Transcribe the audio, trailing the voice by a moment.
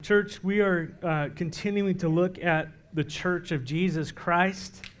Church, we are continuing to look at the Church of Jesus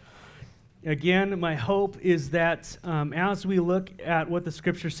Christ. Again, my hope is that as we look at what the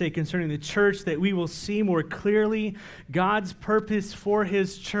Scriptures say concerning the church, that we will see more clearly God's purpose for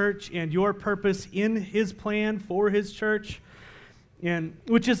His church and your purpose in His plan for His church, and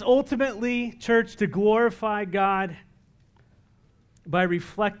which is ultimately, church, to glorify God by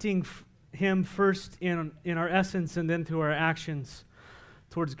reflecting Him first in our essence and then through our actions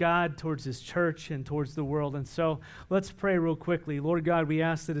towards God, towards His church, and towards the world. And so let's pray real quickly. Lord God, we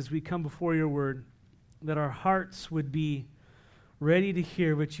ask that as we come before your word, that our hearts would be ready to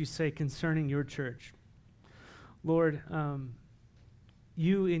hear what you say concerning your church. Lord,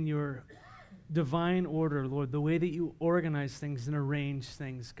 you in your divine order, Lord, the way that you organize things and arrange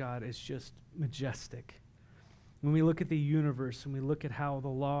things, God, is just majestic. When we look at the universe and we look at how the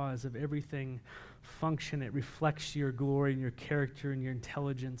laws of everything function, it reflects your glory and your character and your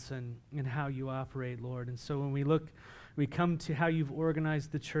intelligence and how you operate, Lord. And so when we come to how you've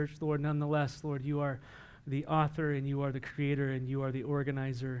organized the church, Lord, nonetheless, Lord, you are the author and you are the creator and you are the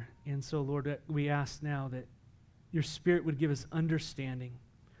organizer. And so, Lord, we ask now that your Spirit would give us understanding,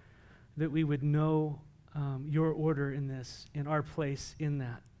 that we would know your order in this, in our place in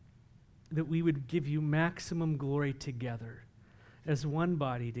that we would give you maximum glory together as one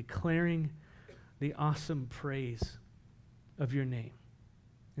body, declaring the awesome praise of your name.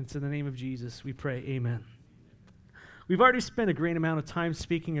 And so in the name of Jesus, we pray, amen. We've already spent a great amount of time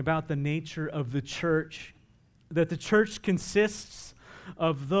speaking about the nature of the church, that the church consists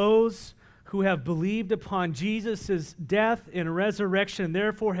of those who have believed upon Jesus' death and resurrection, and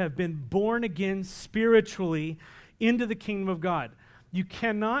therefore have been born again spiritually into the kingdom of God. You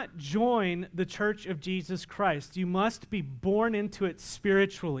cannot join the church of Jesus Christ. You must be born into it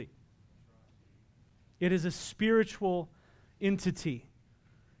spiritually. It is a spiritual entity.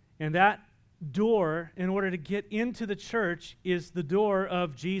 And that door, in order to get into the church, is the door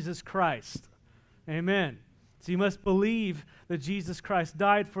of Jesus Christ. Amen. So you must believe that Jesus Christ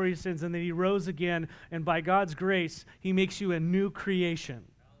died for your sins and that He rose again, and by God's grace, He makes you a new creation.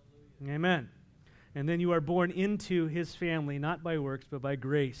 Hallelujah. Amen. And then you are born into His family, not by works, but by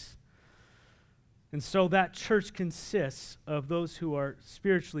grace. And so that church consists of those who are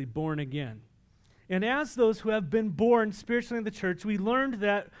spiritually born again. And as those who have been born spiritually in the church, we learned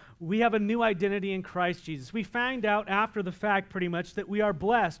that we have a new identity in Christ Jesus. We find out after the fact pretty much that we are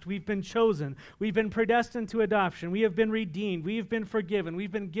blessed, we've been chosen, we've been predestined to adoption, we have been redeemed, we have been forgiven,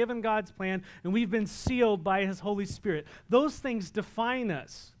 we've been given God's plan, and we've been sealed by His Holy Spirit. Those things define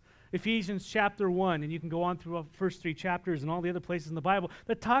us. Ephesians chapter 1, and you can go on through the first 3 chapters and all the other places in the Bible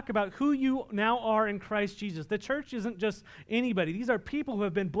that talk about who you now are in Christ Jesus. The church isn't just anybody. These are people who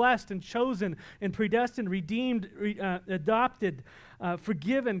have been blessed and chosen and predestined, redeemed, adopted,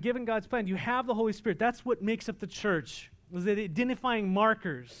 forgiven, given God's plan. You have the Holy Spirit. That's what makes up the church, is the identifying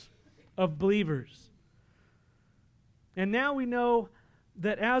markers of believers. And now we know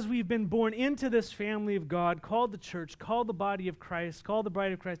that as we've been born into this family of God, called the church, called the body of Christ, called the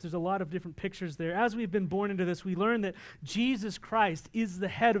bride of Christ, there's a lot of different pictures there. As we've been born into this, we learn that Jesus Christ is the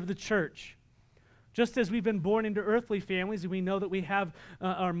head of the church. Just as we've been born into earthly families, and we know that we have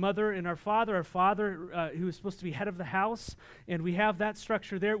our mother and our father who is supposed to be head of the house, and we have that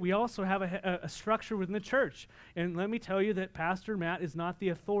structure there, we also have a structure within the church. And let me tell you that Pastor Matt is not the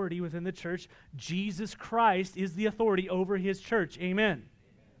authority within the church. Jesus Christ is the authority over His church. Amen.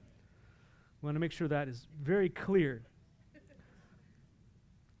 I want to make sure that is very clear.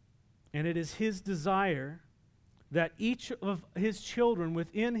 And it is His desire that each of His children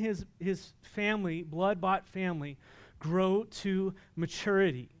within His family, blood-bought family, grow to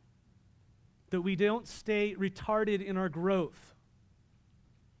maturity. That we don't stay retarded in our growth.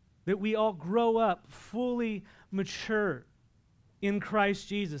 That we all grow up fully mature in Christ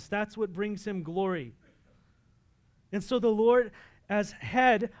Jesus. That's what brings Him glory. And so the Lord, as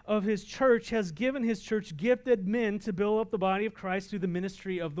head of His church, has given His church gifted men to build up the body of Christ through the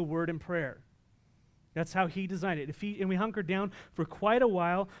ministry of the word and prayer. That's how He designed it. And we hunkered down for quite a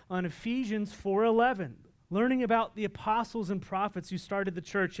while on Ephesians 4:11, learning about the apostles and prophets who started the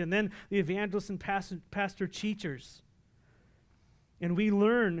church, and then the evangelists and pastor teachers. And we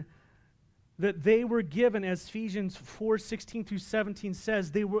learn that they were given, as Ephesians 4:16 through 17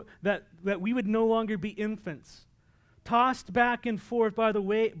 says, that we would no longer be infants, tossed back and forth by the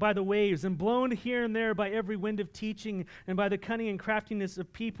waves and blown here and there by every wind of teaching and by the cunning and craftiness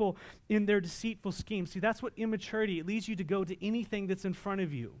of people in their deceitful schemes. See, that's what immaturity, it leads you to go to anything that's in front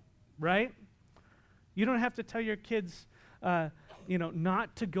of you, right? You don't have to tell your kids,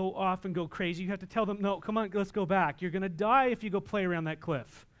 not to go off and go crazy. You have to tell them, no, come on, let's go back. You're going to die if you go play around that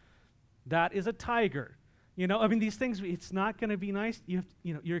cliff. That is a tiger. These things, it's not going to be nice.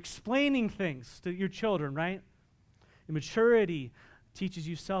 You're explaining things to your children, right? And maturity teaches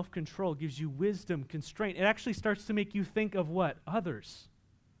you self-control, gives you wisdom, constraint. It actually starts to make you think of what? Others.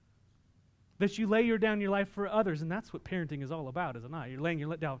 That you lay down your life for others, and that's what parenting is all about, is it not? You're laying your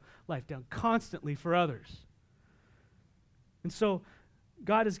life down constantly for others. And so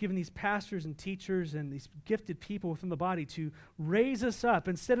God has given these pastors and teachers and these gifted people within the body to raise us up.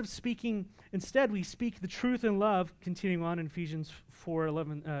 Instead, we speak the truth in love, continuing on in Ephesians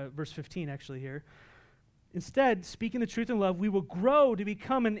 4:11, verse 15 actually here. Instead, speaking the truth in love, we will grow to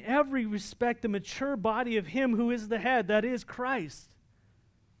become in every respect the mature body of Him who is the head, that is Christ.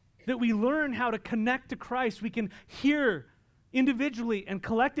 That we learn how to connect to Christ. We can hear individually and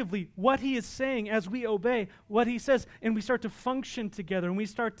collectively what He is saying as we obey what He says, and we start to function together, and we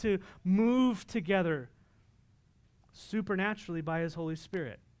start to move together supernaturally by His Holy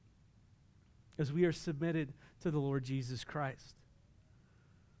Spirit as we are submitted to the Lord Jesus Christ.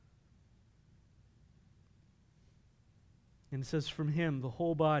 And it says, from Him, the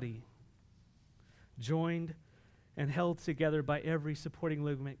whole body, joined and held together by every supporting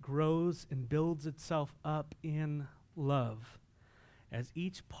ligament, grows and builds itself up in love, as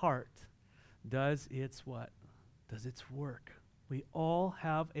each part does its what? Does its work. We all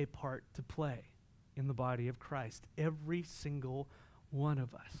have a part to play in the body of Christ, every single one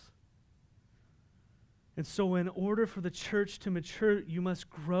of us. And so in order for the church to mature, you must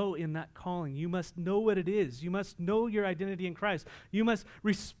grow in that calling. You must know what it is. You must know your identity in Christ. You must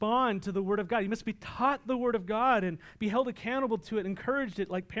respond to the Word of God. You must be taught the Word of God and be held accountable to it, encouraged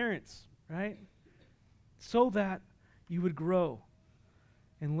it like parents, right? So that you would grow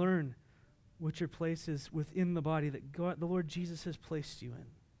and learn what your place is within the body that God, the Lord Jesus, has placed you in.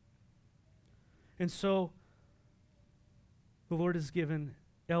 And so the Lord has given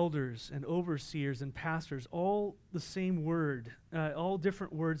elders and overseers and pastors all the same word, all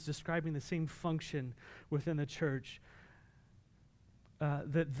different words describing the same function within the church,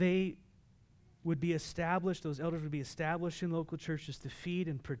 that they would be established, those elders would be established in local churches to feed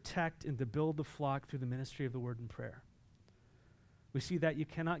and protect and to build the flock through the ministry of the word and prayer. We see that you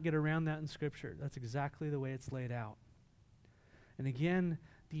cannot get around that in Scripture. That's exactly the way it's laid out. And again,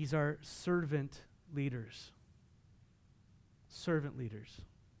 these are servant leaders. Servant leaders.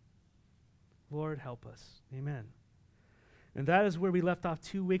 Lord, help us. Amen. And that is where we left off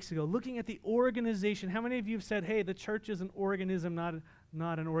 2 weeks ago, looking at the organization. How many of you have said, hey, the church is an organism, not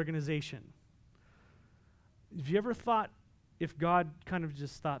an organization? Have you ever thought if God kind of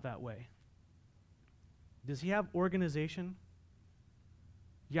just thought that way? Does He have organization?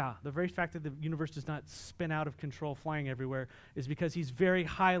 Yeah, the very fact that the universe does not spin out of control, flying everywhere, is because He's very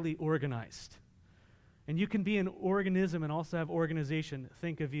highly organized. And you can be an organism and also have organization.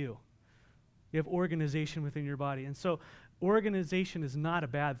 Think of you. You have organization within your body. And so organization is not a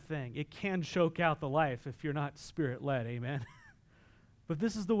bad thing. It can choke out the life if you're not Spirit-led, amen? But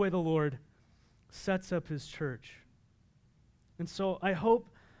this is the way the Lord sets up His church. And so I hope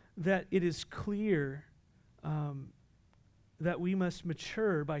that it is clear that we must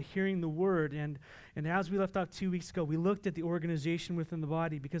mature by hearing the Word. And as we left off 2 weeks ago, we looked at the organization within the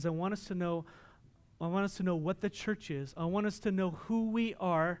body because I want us to know what the church is. I want us to know who we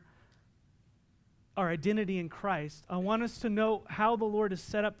are, our identity in Christ. I want us to know how the Lord is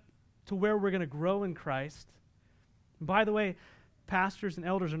set up to where we're going to grow in Christ. And by the way, pastors and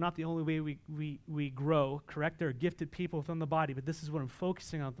elders are not the only way we grow, correct? There are gifted people within the body, but this is what I'm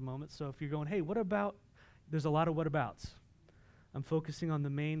focusing on at the moment. So if you're going, hey, what about? There's a lot of what abouts. I'm focusing on the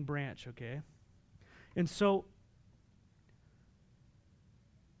main branch, okay? And so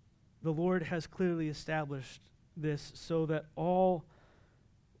the Lord has clearly established this so that all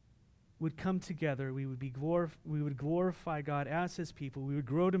would come together. We would glorify God as His people. We would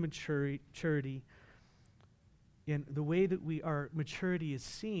grow to maturity. And the way that our maturity is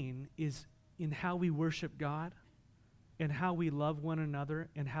seen is in how we worship God and how we love one another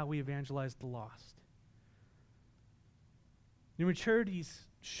and how we evangelize the lost. Your maturity is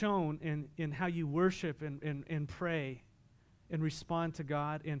shown in how you worship and pray and respond to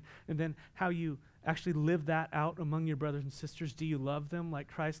God, and then how you actually live that out among your brothers and sisters. Do you love them like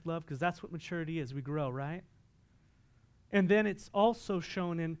Christ loved? Because that's what maturity is. We grow, right? And then it's also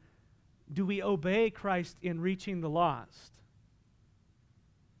shown in, do we obey Christ in reaching the lost?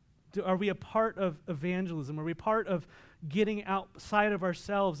 Are we a part of evangelism? Are we part of getting outside of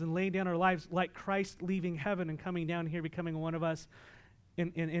ourselves and laying down our lives like Christ leaving heaven and coming down here, becoming one of us,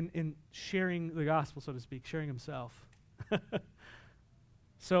 and sharing the gospel, so to speak, sharing Himself?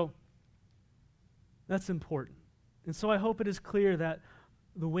 So that's important. And so I hope it is clear that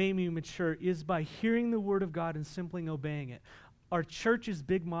the way we mature is by hearing the word of God and simply obeying it. Our church's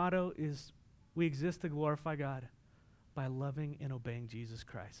big motto is we exist to glorify God by loving and obeying Jesus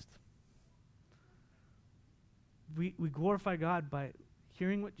Christ. We glorify God by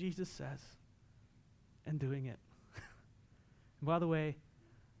hearing what Jesus says and doing it. And by the way,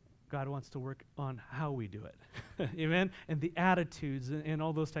 God wants to work on how we do it. Amen? And the attitudes and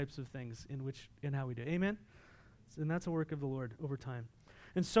all those types of things in how we do it. Amen? And that's a work of the Lord over time.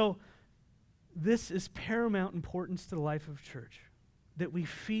 And so this is paramount importance to the life of church, that we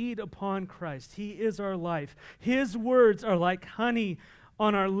feed upon Christ. He is our life. His words are like honey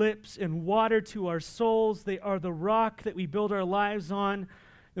on our lips and water to our souls. They are the rock that we build our lives on.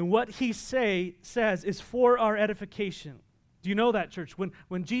 And what he says is for our edification. Do you know that, church?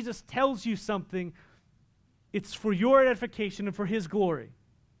 When Jesus tells you something, it's for your edification and for his glory.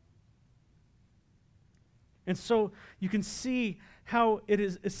 And so you can see how it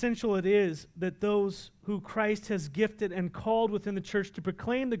is essential it is that those who Christ has gifted and called within the church to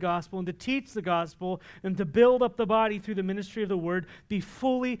proclaim the gospel and to teach the gospel and to build up the body through the ministry of the word be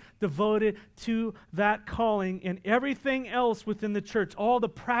fully devoted to that calling, and everything else within the church, all the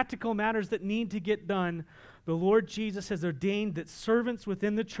practical matters that need to get done. The Lord Jesus has ordained that servants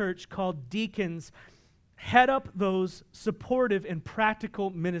within the church called deacons head up those supportive and practical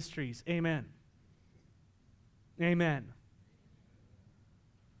ministries. Amen. Amen.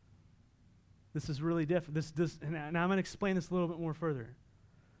 This is really different. And I'm going to explain this a little bit more further.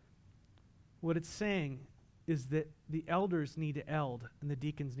 What it's saying is that the elders need to eld and the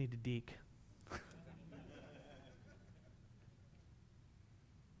deacons need to deek.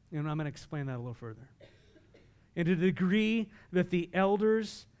 And I'm going to explain that a little further. And to the degree that the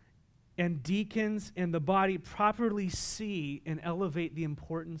elders and deacons and the body properly see and elevate the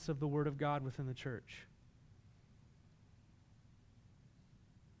importance of the Word of God within the church,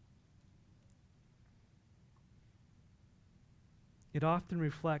 it often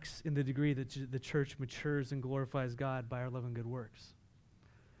reflects in the degree that the church matures and glorifies God by our love and good works.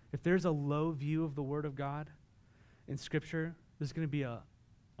 If there's a low view of the Word of God in Scripture, there's going to be a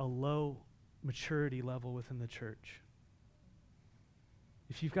low maturity level within the church.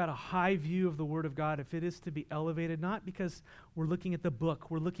 If you've got a high view of the Word of God, if it is to be elevated, not because we're looking at the book,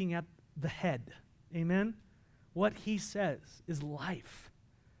 we're looking at the head. Amen? What he says is life.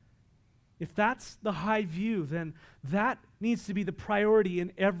 If that's the high view, then that needs to be the priority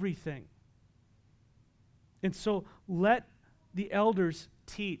in everything. And so let the elders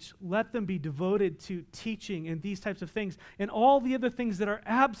teach. Let them be devoted to teaching and these types of things and all the other things that are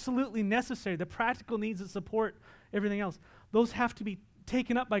absolutely necessary, the practical needs that support everything else. Those have to be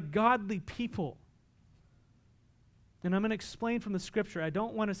taken up by godly people. And I'm going to explain from the Scripture. I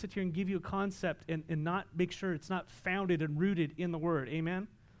don't want to sit here and give you a concept and not make sure it's not founded and rooted in the Word. Amen?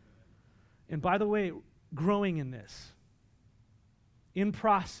 And by the way, growing in this, in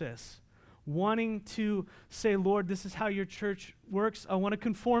process, wanting to say, Lord, this is how your church works. I want to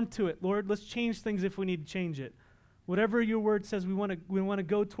conform to it. Lord, let's change things if we need to change it. Whatever your word says, we want to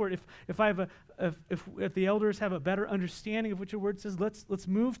go toward. If the elders have a better understanding of what your word says, let's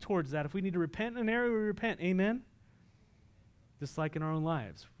move towards that. If we need to repent in an area, we repent. Amen. Just like in our own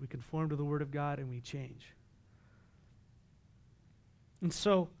lives, we conform to the word of God and we change. And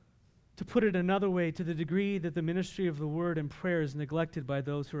so, to put it another way, to the degree that the ministry of the word and prayer is neglected by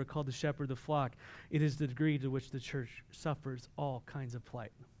those who are called to shepherd the flock, it is the degree to which the church suffers all kinds of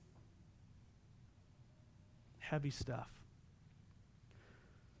plight. Heavy stuff.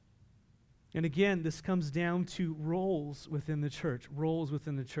 And again, this comes down to roles within the church. Roles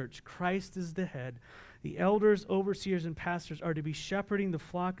within the church. Christ is the head. The elders, overseers, and pastors are to be shepherding the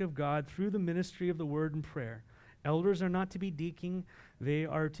flock of God through the ministry of the word and prayer. Elders are not to be deaconing, they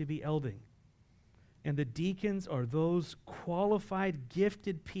are to be elding. And the deacons are those qualified,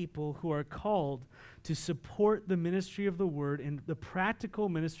 gifted people who are called to support the ministry of the word and the practical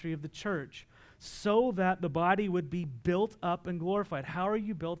ministry of the church so that the body would be built up and glorified. How are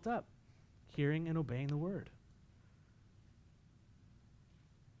you built up? Hearing and obeying the word.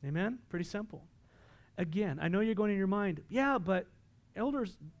 Amen? Pretty simple. Again, I know you're going in your mind, yeah, but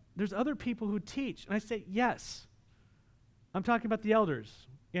elders, there's other people who teach. And I say, yes. I'm talking about the elders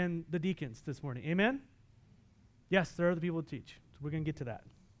and the deacons this morning. Amen? Yes, there are other people who teach. So we're going to get to that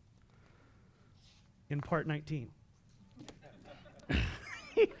in part 19.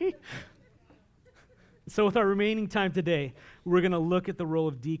 So with our remaining time today, we're going to look at the role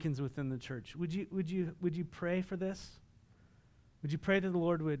of deacons within the church. Would you pray for this? Would you pray that the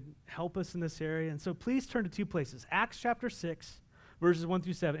Lord would help us in this area? And so please turn to two places. Acts chapter 6, verses 1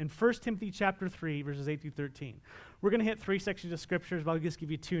 through 7, and 1 Timothy chapter 3, verses 8 through 13. We're going to hit 3 sections of scriptures, but I'll just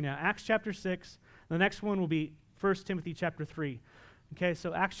give you 2 now. Acts chapter 6. The next one will be 1 Timothy chapter 3. Okay,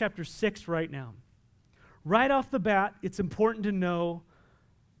 so Acts chapter 6 right now. Right off the bat, it's important to know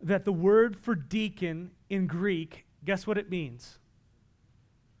that the word for deacon in Greek, guess what it means?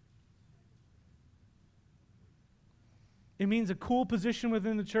 It means a cool position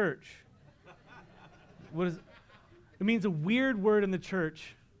within the church. What is it? It means a weird word in the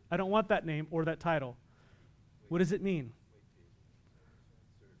church. I don't want that name or that title. What does it mean?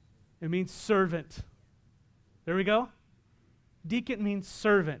 It means servant. There we go. Deacon means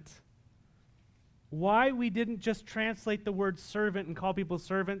servant. Why we didn't just translate the word servant and call people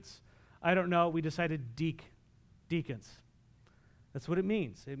servants, I don't know. We decided deacons. That's what it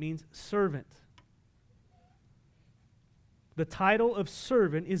means. It means servant. The title of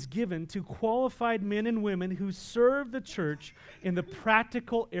servant is given to qualified men and women who serve the church in the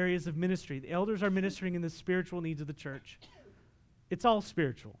practical areas of ministry. The elders are ministering in the spiritual needs of the church. It's all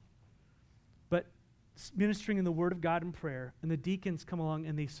spiritual. But ministering in the Word of God and prayer, and the deacons come along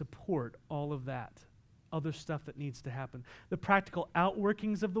and they support all of that, other stuff that needs to happen. The practical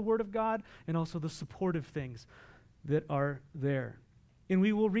outworkings of the Word of God, and also the supportive things that are there. And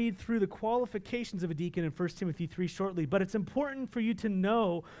we will read through the qualifications of a deacon in 1 Timothy 3 shortly, but it's important for you to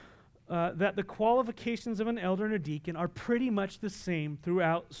know that the qualifications of an elder and a deacon are pretty much the same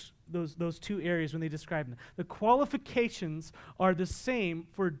throughout those 2 areas when they describe them. The qualifications are the same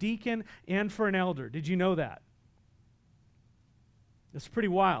for a deacon and for an elder. Did you know that? It's pretty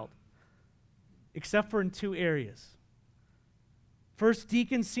wild, except for in 2 areas. First,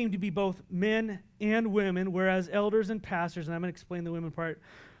 deacons seem to be both men and women, whereas elders and pastors, and I'm going to explain the women part.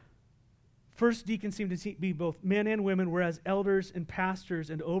 First, deacons seem to be both men and women, whereas elders and pastors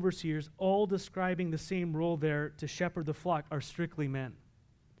and overseers, all describing the same role there to shepherd the flock, are strictly men.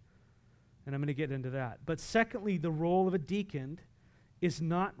 And I'm going to get into that. But secondly, the role of a deacon is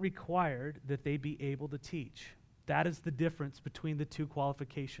not required that they be able to teach. That is the difference between the 2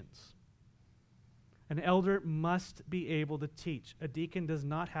 qualifications. An elder must be able to teach. A deacon does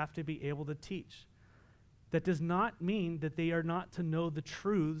not have to be able to teach. That does not mean that they are not to know the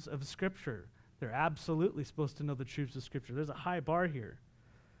truths of Scripture. They're absolutely supposed to know the truths of Scripture. There's a high bar here.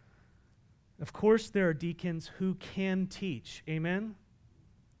 Of course, there are deacons who can teach. Amen?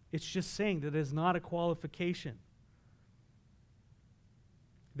 It's just saying that it is not a qualification.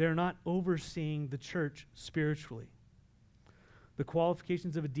 They're not overseeing the church spiritually. The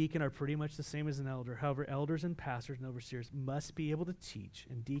qualifications of a deacon are pretty much the same as an elder. However, elders and pastors and overseers must be able to teach,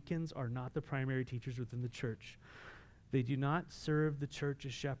 and deacons are not the primary teachers within the church. They do not serve the church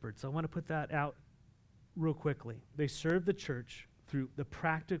as shepherds. So I want to put that out real quickly. They serve the church through the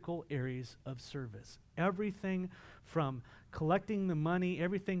practical areas of service. Everything from collecting the money,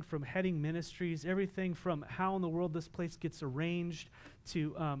 everything from heading ministries, everything from how in the world this place gets arranged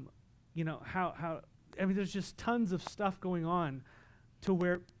to, there's just tons of stuff going on to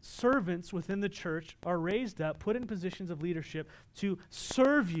where servants within the church are raised up, put in positions of leadership to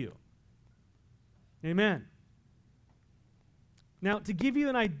serve you. Amen. Now, to give you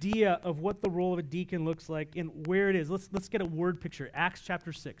an idea of what the role of a deacon looks like and where it is, let's get a word picture. Acts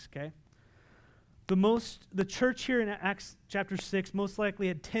chapter 6, okay? The church here in Acts chapter 6 most likely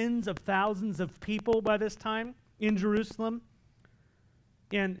had tens of thousands of people by this time in Jerusalem.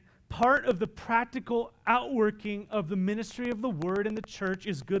 And part of the practical outworking of the ministry of the Word in the church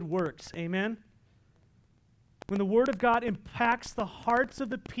is good works. Amen? When the Word of God impacts the hearts of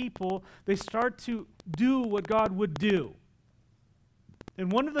the people, they start to do what God would do.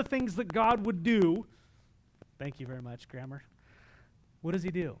 And one of the things that God would do, thank you very much, grammar, what does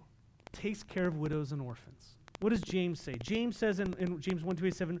he do? Takes care of widows and orphans. What does James say? James says in James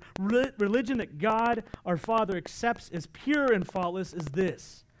 1:27, religion that God our Father accepts as pure and faultless is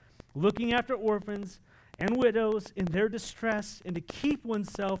this: looking after orphans and widows in their distress and to keep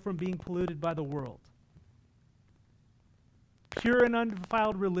oneself from being polluted by the world. Pure and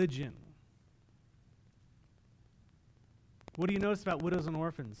undefiled religion. What do you notice about widows and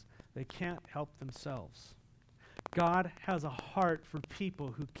orphans? They can't help themselves. God has a heart for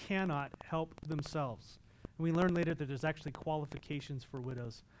people who cannot help themselves. And we learn later that there's actually qualifications for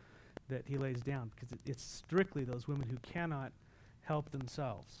widows that he lays down, because it's strictly those women who cannot help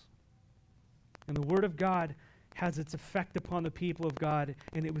themselves. And the Word of God has its effect upon the people of God,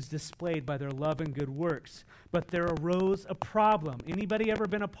 and it was displayed by their love and good works. But there arose a problem. Anybody ever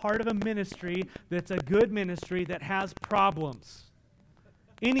been a part of a ministry that's a good ministry that has problems?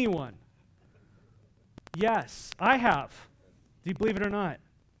 Anyone? Yes, I have. Do you believe it or not?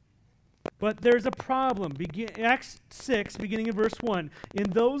 But there's a problem. Acts 6, beginning in verse 1. In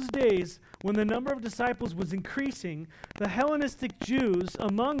those days, when the number of disciples was increasing, the Hellenistic Jews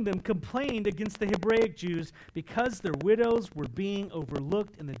among them complained against the Hebraic Jews because their widows were being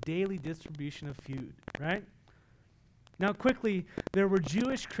overlooked in the daily distribution of food. Right? Now, quickly, there were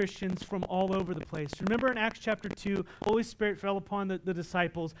Jewish Christians from all over the place. Remember in Acts chapter 2, Holy Spirit fell upon the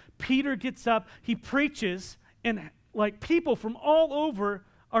disciples. Peter gets up, he preaches, and like people from all over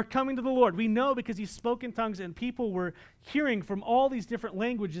are coming to the Lord. We know because he spoke in tongues and people were hearing from all these different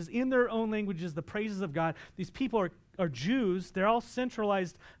languages, in their own languages, the praises of God. These people are Jews. They're all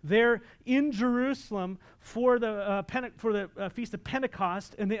centralized there in Jerusalem for the Feast of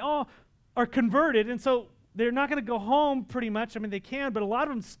Pentecost, and they all are converted. And so they're not going to go home pretty much. I mean, they can, but a lot of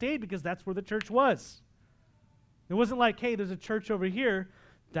them stayed because that's where the church was. It wasn't like, hey, there's a church over here.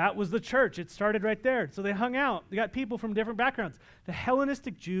 That was the church. It started right there. So they hung out. They got people from different backgrounds. The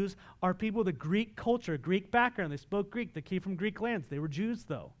Hellenistic Jews are people with a Greek culture, Greek background. They spoke Greek. They came from Greek lands. They were Jews,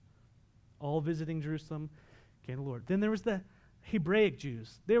 though. All visiting Jerusalem, came to the Lord. Then there was the Hebraic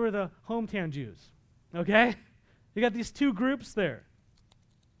Jews. They were the hometown Jews. Okay? You got these two groups there.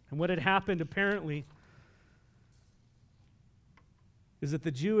 And what had happened, apparently, is that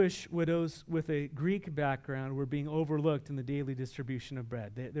the Jewish widows with a Greek background were being overlooked in the daily distribution of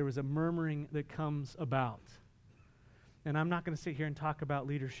bread. There was a murmuring that comes about. And I'm not going to sit here and talk about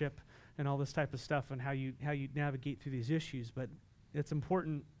leadership and all this type of stuff and how you navigate through these issues, but it's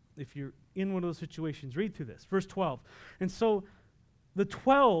important if you're in one of those situations, read through this. Verse 12. And so the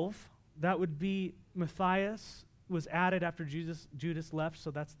 12, that would be Matthias, was added after Judas left,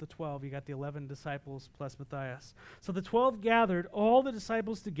 so that's the 12. You got the 11 disciples plus Matthias. So the 12 gathered all the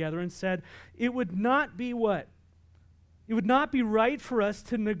disciples together and said, it would not be what? It would not be right for us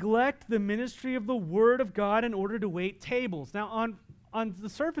to neglect the ministry of the Word of God in order to wait tables. Now, on the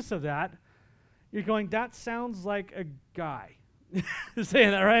surface of that, you're going, that sounds like a guy.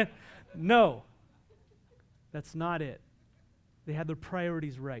 Saying that, right? No. That's not it. They had their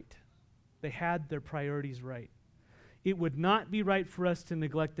priorities right. They had their priorities right. It would not be right for us to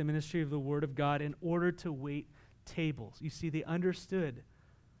neglect the ministry of the Word of God in order to wait tables. You see, they understood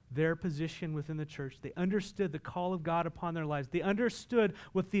their position within the church. They understood the call of God upon their lives. They understood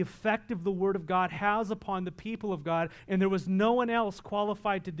what the effect of the Word of God has upon the people of God, and there was no one else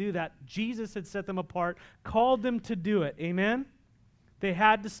qualified to do that. Jesus had set them apart, called them to do it. Amen? They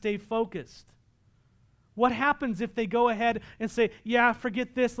had to stay focused. What happens if they go ahead and say, yeah,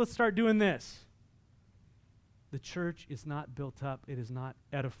 forget this, let's start doing this? The church is not built up. It is not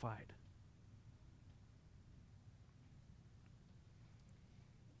edified.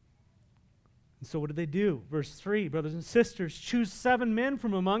 And so what did they do? Verse 3, brothers and sisters, choose 7 men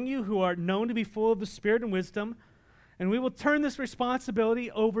from among you who are known to be full of the Spirit and wisdom, and we will turn this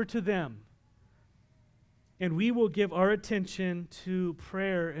responsibility over to them. And we will give our attention to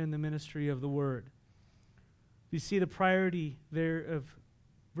prayer and the ministry of the Word. You see the priority there of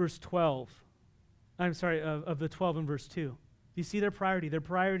verse 12. Of the 12 in verse 2. You see their priority? Their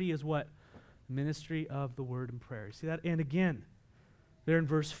priority is what? Ministry of the Word and prayer. You see that? And again, there in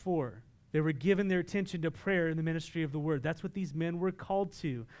verse 4, they were given their attention to prayer and the ministry of the Word. That's what these men were called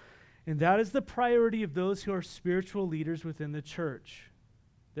to. And that is the priority of those who are spiritual leaders within the church.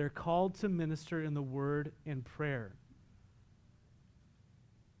 They're called to minister in the Word and prayer.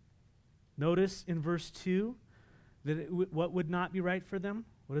 Notice in verse 2 that what would not be right for them?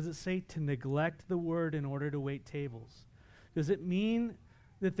 What does it say? To neglect the Word in order to wait tables. Does it mean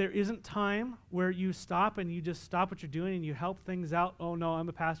that there isn't time where you stop and you just stop what you're doing and you help things out? Oh, no, I'm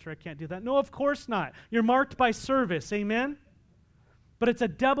a pastor. I can't do that. No, of course not. You're marked by service. Amen? But it's a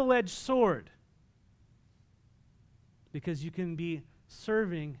double-edged sword because you can be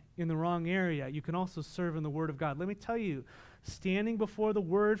serving in the wrong area. You can also serve in the Word of God. Let me tell you, standing before the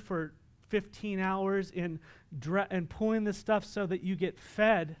Word for 15 hours and pulling this stuff so that you get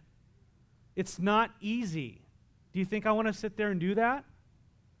fed, it's not easy. Do you think I want to sit there and do that?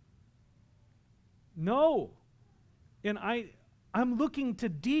 No. And I'm looking to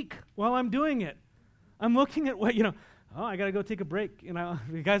Deke while I'm doing it. I'm looking at what, I got to go take a break.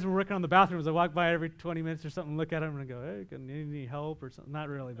 The guys were working on the bathrooms. I walk by every 20 minutes or something, look at them and go, hey, can you need any help or something? Not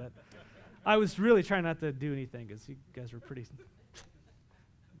really, but I was really trying not to do anything because you guys were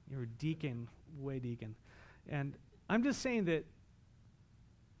you were deacon. And I'm just saying that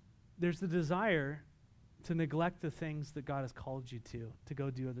there's the desire to neglect the things that God has called you to go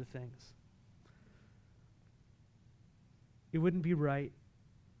do other things. It wouldn't be right.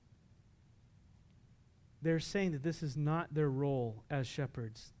 They're saying that this is not their role as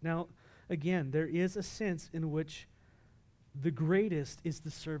shepherds. Now, again, there is a sense in which the greatest is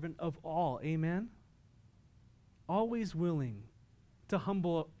the servant of all. Amen? Always willing to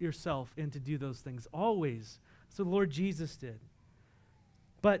humble yourself and to do those things. Always. So the Lord Jesus did.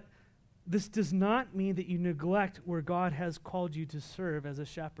 But this does not mean that you neglect where God has called you to serve as a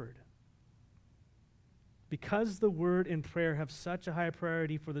shepherd. Because the word and prayer have such a high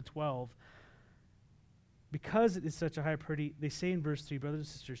priority for the 12, because it is such a high priority, they say in verse 3, brothers and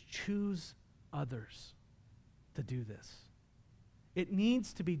sisters, choose others to do this. It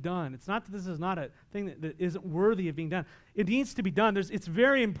needs to be done. It's not that this is not a thing that isn't worthy of being done. It needs to be done. It's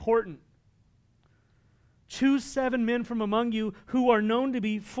very important. Choose 7 men from among you who are known to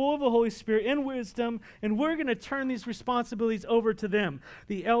be full of the Holy Spirit and wisdom, and we're going to turn these responsibilities over to them.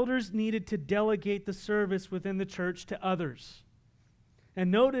 The elders needed to delegate the service within the church to others.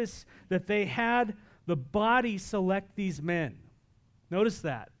 And notice that they had the body select these men. Notice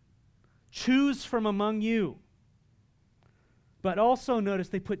that. Choose from among you. But also notice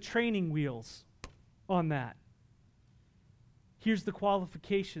they put training wheels on that. Here's the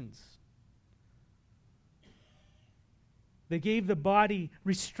qualifications. They gave the body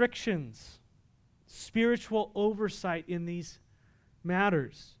restrictions, spiritual oversight in these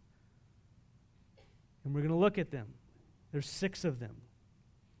matters. And we're going to look at them. There's 6 of them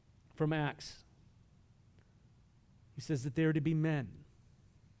from Acts. He says that they are to be men.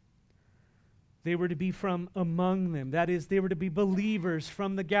 They were to be from among them. That is, they were to be believers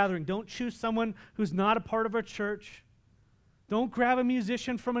from the gathering. Don't choose someone who's not a part of our church. Don't grab a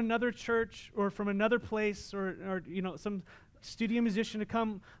musician from another church or from another place or some studio musician to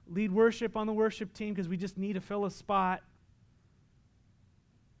come lead worship on the worship team because we just need to fill a spot.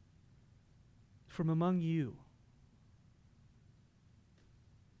 From among you.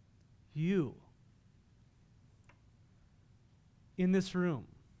 You. In this room.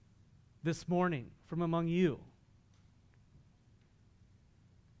 This morning. From among you.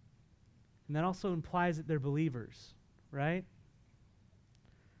 And that also implies that they're believers. Right?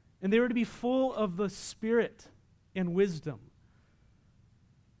 And they were to be full of the Spirit and wisdom.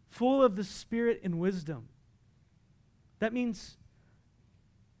 Full of the Spirit and wisdom. That means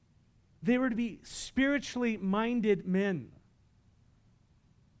they were to be spiritually minded men.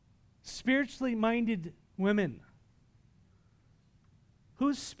 Spiritually minded women.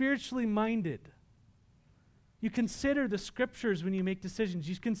 Who's spiritually minded? You consider the scriptures when you make decisions.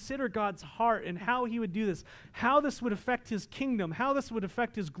 You consider God's heart and how he would do this, how this would affect his kingdom, how this would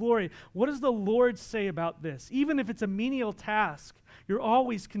affect his glory. What does the Lord say about this? Even if it's a menial task, you're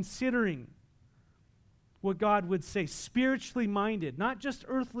always considering what God would say. Spiritually minded, not just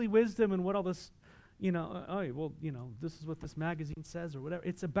earthly wisdom and what all this, this is what this magazine says or whatever.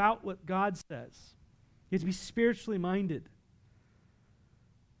 It's about what God says. You have to be spiritually minded.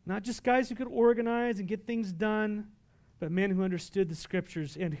 Not just guys who could organize and get things done, but men who understood the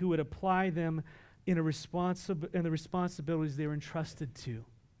scriptures and who would apply them in the responsibilities they were entrusted to.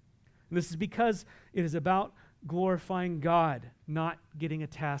 And this is because it is about glorifying God, not getting a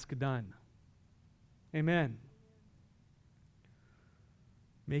task done. Amen.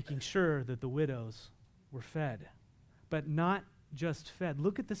 Making sure that the widows were fed, but not just fed.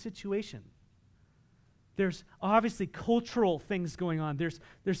 Look at the situation. There's obviously cultural things going on.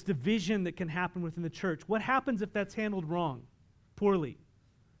 There's division that can happen within the church. What happens if that's handled wrong, poorly,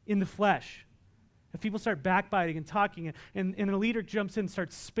 in the flesh? If people start backbiting and talking and a leader jumps in and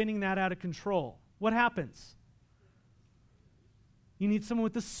starts spinning that out of control, what happens? You need someone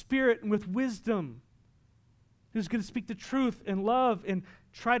with the Spirit and with wisdom who's going to speak the truth and love and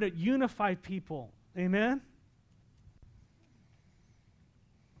try to unify people. Amen?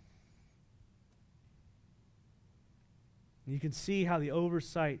 You can see how the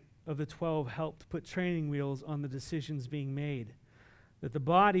oversight of the 12 helped put training wheels on the decisions being made, that the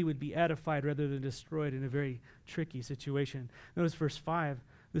body would be edified rather than destroyed in a very tricky situation. Notice verse 5,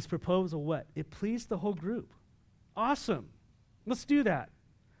 this proposal, what? It pleased the whole group. Awesome. Let's do that.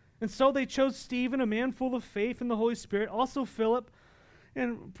 And so they chose Stephen, a man full of faith in the Holy Spirit, also Philip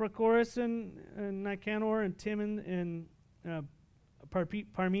and Prochorus and Nicanor and Timon and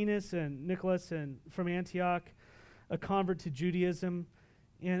Parmenas and Nicholas and from Antioch, a convert to Judaism.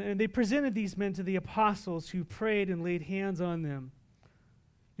 And they presented these men to the apostles who prayed and laid hands on them.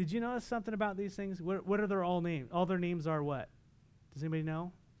 Did you notice something about these things? What are their all names? All their names are what? Does anybody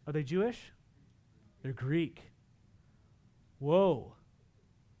know? Are they Jewish? They're Greek. Whoa.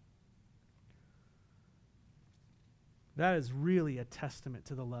 That is really a testament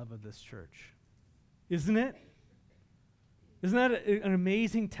to the love of this church. Isn't it? Isn't that an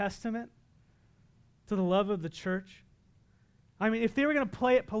amazing testament to the love of the church? I mean, if they were going to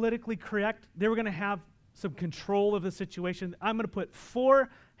play it politically correct, they were going to have some control of the situation. I'm going to put four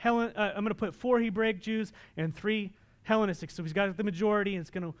Hebraic Jews and 3 Hellenistic. So he's got the majority, and it's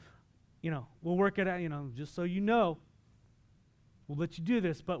going to, we'll work it out, just so you know. We'll let you do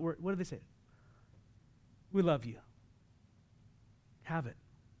this, but what do they say? We love you. Have it.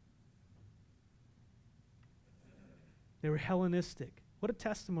 They were Hellenistic. What a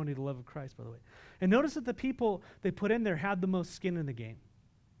testimony to the love of Christ, by the way. And notice that the people they put in there had the most skin in the game.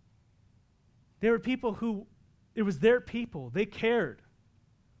 They were people who, it was their people. They cared.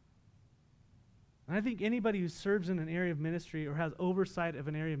 And I think anybody who serves in an area of ministry or has oversight of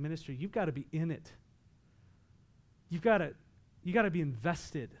an area of ministry, you've got to be in it. You got to be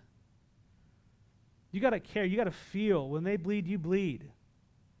invested. You got to care. You got to feel. When they bleed, you bleed.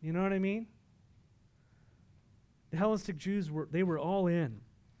 You know what I mean? The Hellenistic Jews were all in.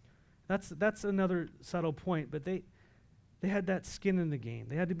 That's another subtle point, but they had that skin in the game.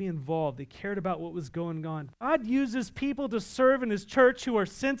 They had to be involved. They cared about what was going on. God uses people to serve in his church who are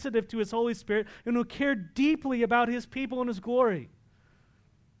sensitive to his Holy Spirit and who care deeply about his people and his glory.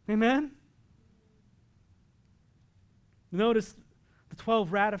 Amen? Notice the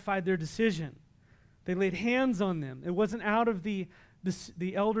 12 ratified their decision. They laid hands on them. It wasn't out of the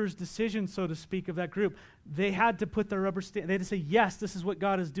elders' decision, so to speak, of that group. They had to put their rubber stamp. They had to say, yes, this is what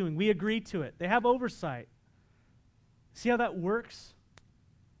God is doing. We agree to it. They have oversight. See how that works?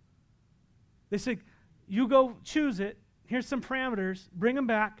 They say, you go choose it. Here's some parameters. Bring them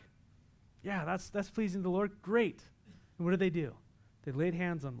back. Yeah, that's pleasing to the Lord. Great. And what do? They laid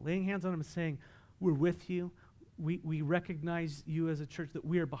hands on them. Laying hands on them and saying, we're with you. We recognize you as a church, that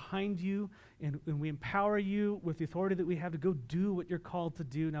we are behind you, and we empower you with the authority that we have to go do what you're called to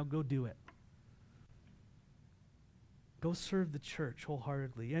do. Now go do it. Go serve the church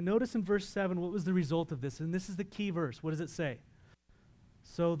wholeheartedly. And notice in verse 7, what was the result of this? And this is the key verse. What does it say?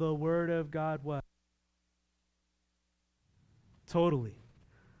 So the word of God what? Totally.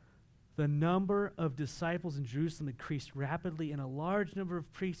 The number of disciples in Jerusalem increased rapidly, and a large number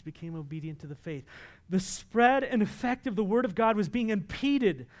of priests became obedient to the faith. The spread and effect of the word of God was being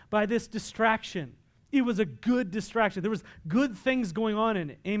impeded by this distraction. It was a good distraction. There was good things going on in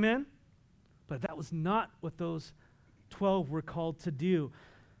it. Amen? But that was not what those 12 were called to do.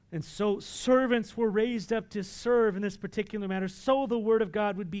 And so servants were raised up to serve in this particular matter, so the word of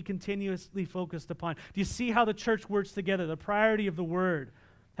God would be continuously focused upon. Do you see how the church works together? The priority of the word.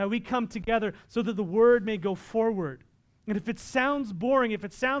 How we come together so that the word may go forward. And if it sounds boring, if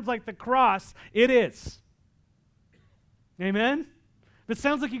it sounds like the cross, it is. Amen? If it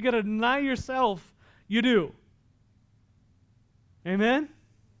sounds like you got to deny yourself, you do. Amen?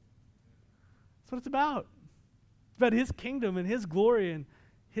 That's what it's about. It's about his kingdom and his glory and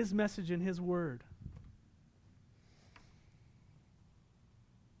his message and his word.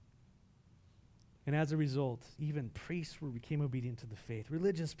 And as a result, even priests became obedient to the faith.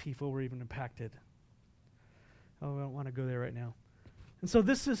 Religious people were even impacted. Oh, I don't want to go there right now. And so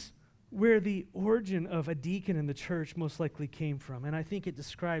this is where the origin of a deacon in the church most likely came from. And I think it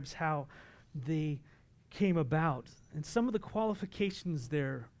describes how they came about. And some of the qualifications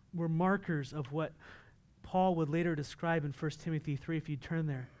there were markers of what Paul would later describe in 1 Timothy 3, if you turn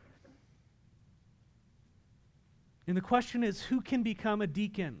there. And the question is, who can become a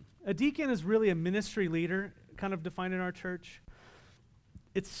deacon? A deacon is really a ministry leader, kind of defined in our church.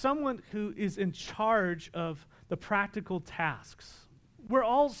 It's someone who is in charge of the practical tasks. We're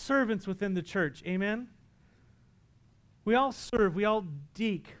all servants within the church, amen? We all serve, we all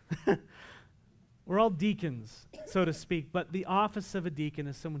We're all deacons, so to speak, but the office of a deacon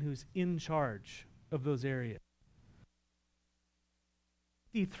is someone who's in charge of those areas.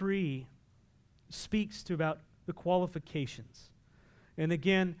 53 speaks to about the qualifications. And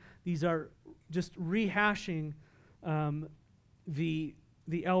again, these are just rehashing the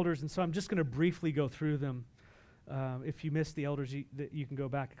elders, and so I'm just going to briefly go through them. If you missed the elders, you can go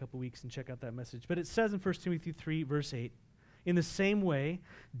back a couple weeks and check out that message. But it says in 1 Timothy 3, verse 8, in the same way,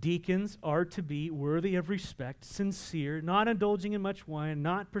 deacons are to be worthy of respect, sincere, not indulging in much wine,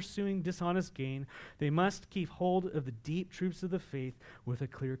 not pursuing dishonest gain. They must keep hold of the deep truths of the faith with a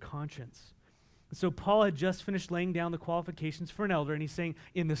clear conscience. So Paul had just finished laying down the qualifications for an elder, and he's saying,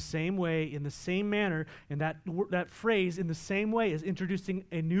 in the same way, in the same manner, and that phrase, in the same way, is introducing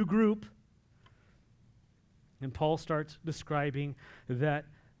a new group. And Paul starts describing that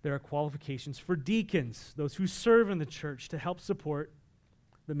there are qualifications for deacons, those who serve in the church to help support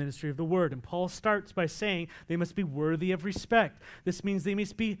the ministry of the word. And Paul starts by saying they must be worthy of respect. This means they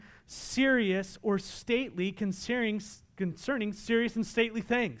must be serious or stately concerning serious and stately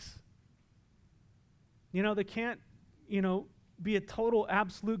things. They can't, be a total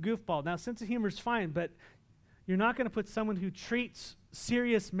absolute goofball. Now, sense of humor is fine, but you're not going to put someone who treats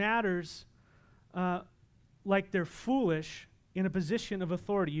serious matters like they're foolish in a position of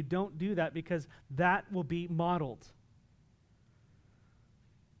authority. You don't do that because that will be modeled.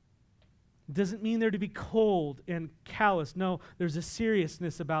 It doesn't mean they're to be cold and callous. No, there's a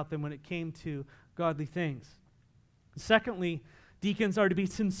seriousness about them when it came to godly things. Secondly, deacons are to be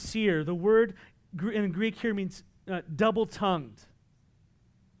sincere. The word in Greek here means double-tongued.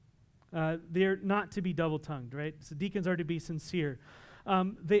 They're not to be double-tongued, right? So deacons are to be sincere.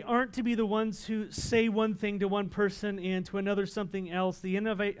 They aren't to be the ones who say one thing to one person and to another something else. The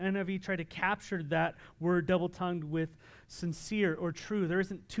NIV tried to capture that word double-tongued with sincere or true. There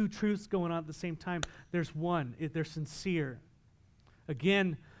isn't two truths going on at the same time. There's one. They're sincere.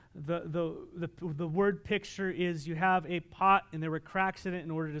 Again, the word picture is you have a pot and there were cracks in it.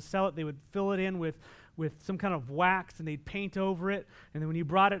 In order to sell it, they would fill it in with some kind of wax and they'd paint over it. And then when you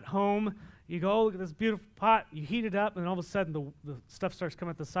brought it home, you go, oh, look at this beautiful pot. You heat it up and all of a sudden the stuff starts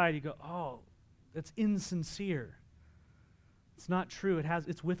coming out the side. You go, oh, that's insincere. It's not true.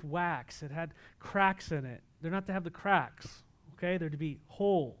 It's with wax. It had cracks in it. They're not to have the cracks, okay? They're to be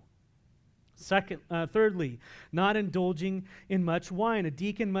whole. Thirdly, not indulging in much wine. A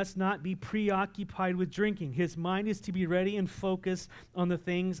deacon must not be preoccupied with drinking. His mind is to be ready and focused on the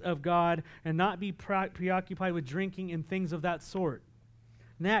things of God and not be preoccupied with drinking and things of that sort.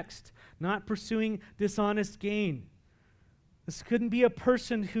 Next, not pursuing dishonest gain. This couldn't be a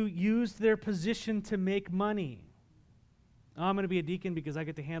person who used their position to make money. Oh, I'm going to be a deacon because I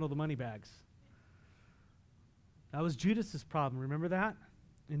get to handle the money bags. That was Judas's problem. Remember that?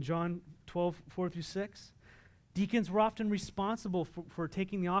 In John 12:4-6, deacons were often responsible for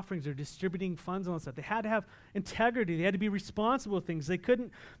taking the offerings or distributing funds and all that stuff. They had to have integrity. They had to be responsible for things. They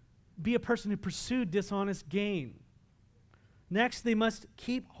couldn't be a person who pursued dishonest gain. Next, they must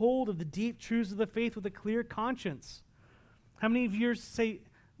keep hold of the deep truths of the faith with a clear conscience. How many of you say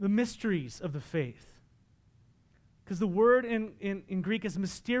the mysteries of the faith? Because the word in Greek is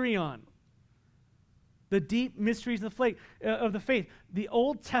mysterion. The deep mysteries of the faith. The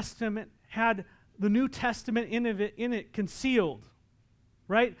Old Testament had the New Testament in it concealed,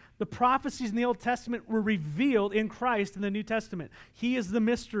 right? The prophecies in the Old Testament were revealed in Christ in the New Testament. He is the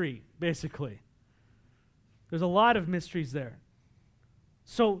mystery, basically. There's a lot of mysteries there.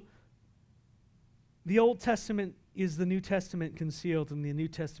 So, the Old Testament is the New Testament concealed, and the New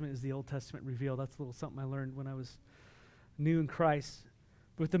Testament is the Old Testament revealed. That's a little something I learned when I was new in Christ.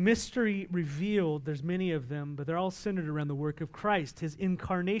 With the mystery revealed, there's many of them, but they're all centered around the work of Christ, his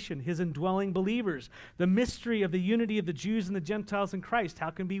incarnation, his indwelling believers, the mystery of the unity of the Jews and the Gentiles in Christ. How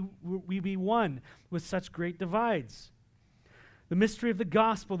can we be one with such great divides? The mystery of the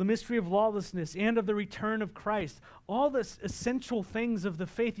gospel, the mystery of lawlessness, and of the return of Christ. All the essential things of the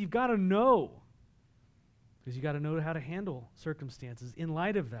faith you've got to know, because you've got to know how to handle circumstances in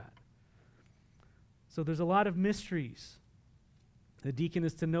light of that. So there's a lot of mysteries. The deacon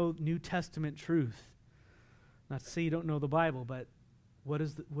is to know New Testament truth. Not to say you don't know the Bible, but what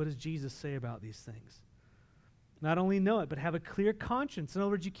does Jesus say about these things? Not only know it, but have a clear conscience. In other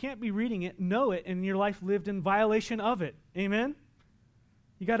words, you can't be reading it, know it, and your life lived in violation of it. Amen?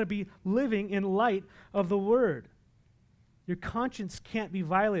 You got to be living in light of the Word. Your conscience can't be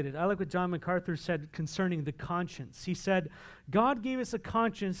violated. I like what John MacArthur said concerning the conscience. He said, God gave us a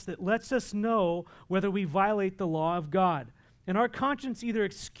conscience that lets us know whether we violate the law of God. And our conscience either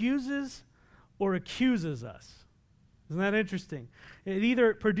excuses or accuses us. Isn't that interesting? It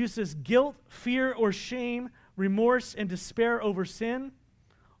either produces guilt, fear, or shame, remorse, and despair over sin,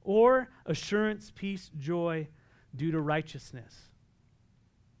 or assurance, peace, joy due to righteousness.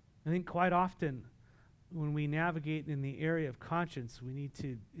 I think quite often when we navigate in the area of conscience,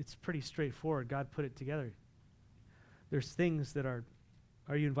 it's pretty straightforward. God put it together. There's things that are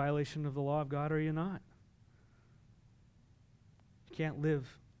you in violation of the law of God or are you not? You can't live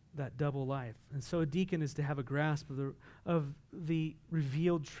that double life. And so a deacon is to have a grasp of the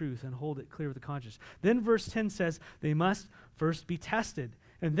revealed truth and hold it clear with the conscience. Then verse 10 says they must first be tested.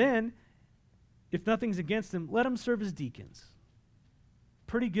 And then, if nothing's against them, let them serve as deacons.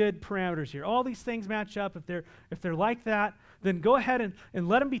 Pretty good parameters here. All these things match up. If they're like that, then go ahead and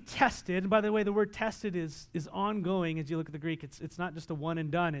let them be tested. And by the way, the word tested is ongoing. As you look at the Greek, it's not just a one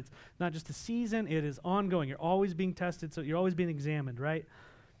and done. It's not just a season. It is ongoing. You're always being tested, so you're always being examined, right?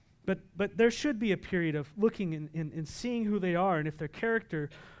 But there should be a period of looking and seeing who they are and if their character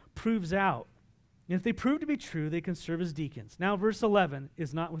proves out. And if they prove to be true, they can serve as deacons. Now, verse 11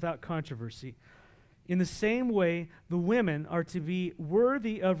 is not without controversy. In the same way, the women are to be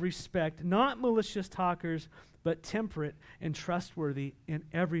worthy of respect, not malicious talkers, but temperate and trustworthy in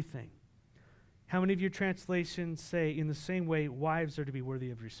everything. How many of your translations say, in the same way, wives are to be worthy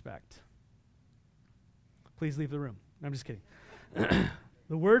of respect? Please leave the room. I'm just kidding.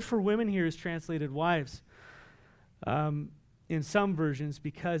 The word for women here is translated wives in some versions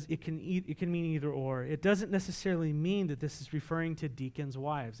because it can mean either or. It doesn't necessarily mean that this is referring to deacons'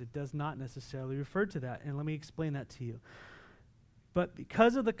 wives. It does not necessarily refer to that, and let me explain that to you. But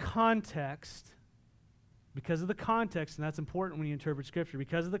because of the context, and that's important when you interpret Scripture,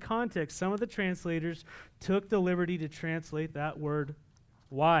 because of the context, some of the translators took the liberty to translate that word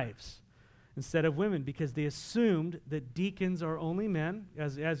wives instead of women because they assumed that deacons are only men,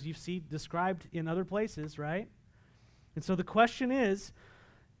 as you see described in other places, right? And so the question is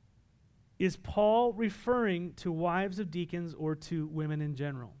Paul referring to wives of deacons or to women in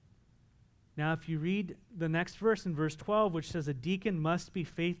general? Now, if you read the next verse in verse 12, which says a deacon must be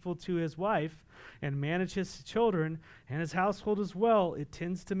faithful to his wife and manage his children and his household as well, it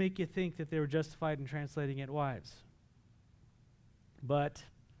tends to make you think that they were justified in translating it wives. But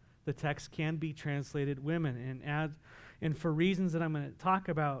the text can be translated women, and for reasons that I'm going to talk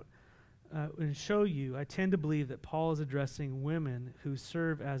about and show you, I tend to believe that Paul is addressing women who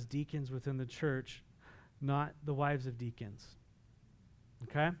serve as deacons within the church, not the wives of deacons.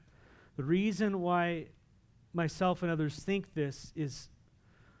 Okay? The reason why myself and others think this is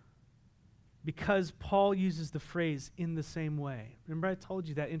because Paul uses the phrase "in the same way." Remember I told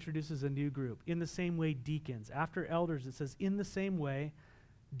you that introduces a new group. In the same way, deacons. After elders, it says in the same way,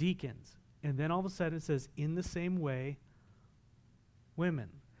 deacons. And then all of a sudden it says in the same way, women.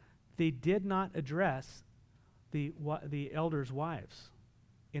 They did not address the elders' wives.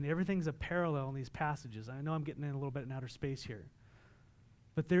 And everything's a parallel in these passages. I know I'm getting in a little bit in outer space here.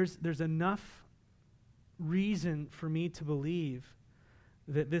 But there's enough reason for me to believe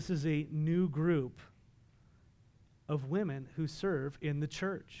that this is a new group of women who serve in the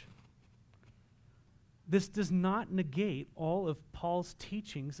church. This does not negate all of Paul's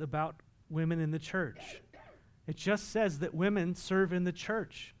teachings about women in the church. It just says that women serve in the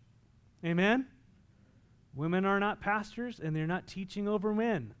church. Amen? Women are not pastors, and they're not teaching over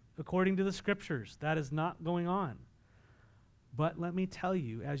men, according to the Scriptures. That is not going on. But let me tell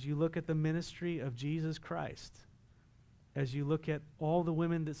you, as you look at the ministry of Jesus Christ, as you look at all the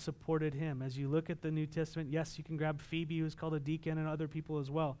women that supported him, as you look at the New Testament, yes, you can grab Phoebe, who's called a deacon, and other people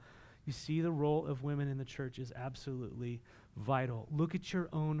as well. You see the role of women in the church is absolutely vital. Look at your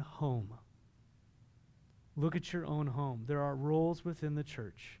own home. Look at your own home. There are roles within the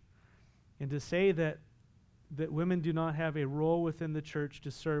church. And to say that women do not have a role within the church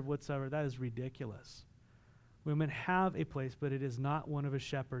to serve whatsoever, that is ridiculous. Women have a place, but it is not one of a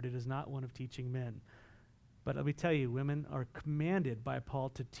shepherd. It is not one of teaching men. But let me tell you, women are commanded by Paul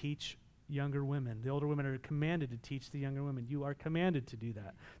to teach younger women. The older women are commanded to teach the younger women. You are commanded to do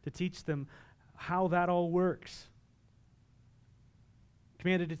that, to teach them how that all works.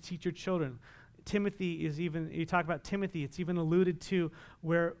 Commanded to teach your children. Timothy is even, you talk about Timothy, it's even alluded to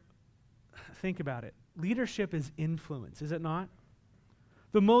where, think about it, leadership is influence, is it not?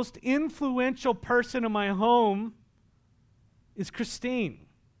 The most influential person in my home is Christine.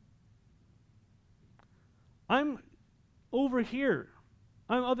 I'm over here.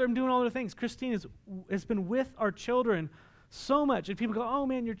 I'm doing all other things. Christine has been with our children so much. And people go, oh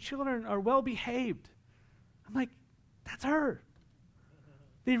man, your children are well behaved. I'm like, that's her.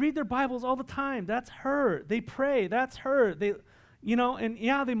 They read their Bibles all the time. That's her. They pray. That's her. They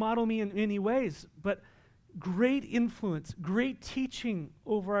model me in many ways, but great influence, great teaching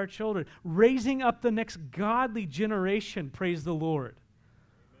over our children, raising up the next godly generation, praise the Lord.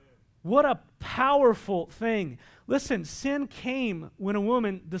 Amen. What a powerful thing. Listen, sin came when a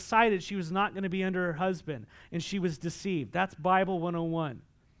woman decided she was not going to be under her husband, and she was deceived. That's Bible 101.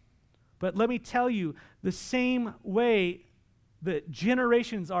 But let me tell you, the same way that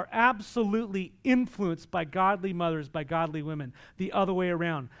generations are absolutely influenced by godly mothers, by godly women, the other way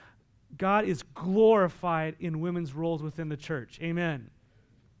around. God is glorified in women's roles within the church. Amen.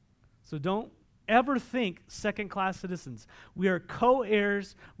 So don't ever think second-class citizens. We are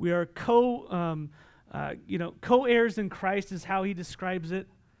co-heirs. We are co-heirs in Christ is how he describes it.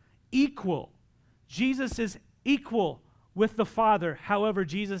 Equal. Jesus is equal with the Father. However,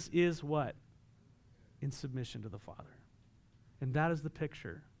 Jesus is what? In submission to the Father. And that is the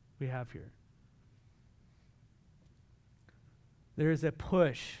picture we have here. There is a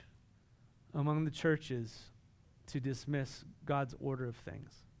push among the churches to dismiss God's order of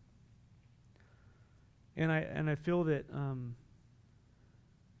things. And I feel that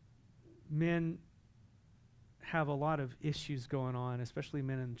men have a lot of issues going on, especially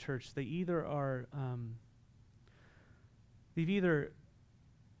men in the church. They either are, they've either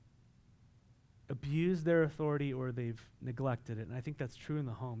abused their authority or they've neglected it. And I think that's true in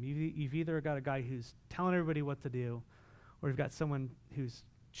the home. You've either got a guy who's telling everybody what to do, or you've got someone who's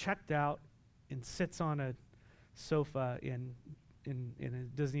checked out and sits on a sofa and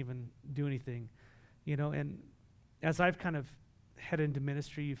it doesn't even do anything, And as I've kind of headed into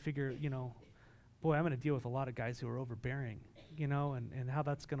ministry, you figure, boy, I'm going to deal with a lot of guys who are overbearing, and how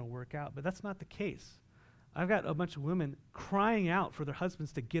that's going to work out. But that's not the case. I've got a bunch of women crying out for their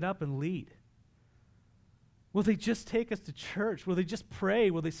husbands to get up and lead. Will they just take us to church? Will they just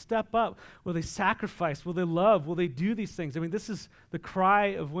pray? Will they step up? Will they sacrifice? Will they love? Will they do these things? I mean, this is the cry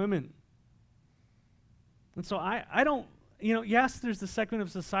of women. And so I don't, yes, there's the segment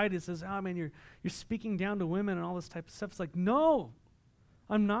of society that says, oh man, you're speaking down to women and all this type of stuff. It's like, no,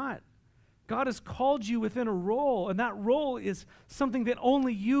 I'm not. God has called you within a role, and that role is something that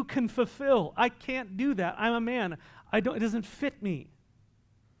only you can fulfill. I can't do that. I'm a man. It doesn't fit me.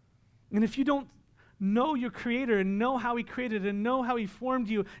 And if you don't know your Creator and know how He created and know how He formed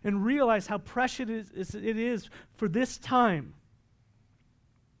you and realize how precious it is for this time,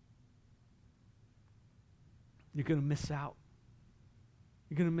 you're going to miss out.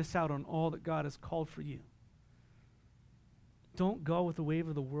 You're going to miss out on all that God has called for you. Don't go with the wave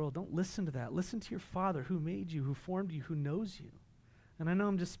of the world. Don't listen to that. Listen to your Father who made you, who formed you, who knows you. And I know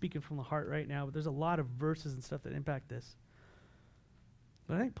I'm just speaking from the heart right now, but there's a lot of verses and stuff that impact this.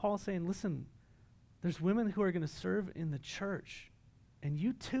 But I think Paul's saying, listen, there's women who are going to serve in the church, and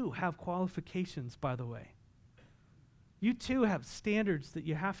you too have qualifications, by the way. You too have standards that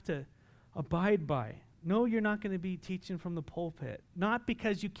you have to abide by. No, you're not going to be teaching from the pulpit. Not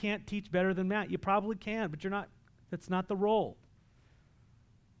because you can't teach better than Matt. You probably can, but you're not. That's not the role.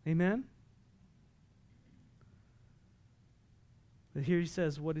 Amen? But here he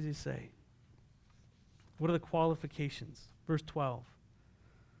says, what does he say? What are the qualifications? Verse 12.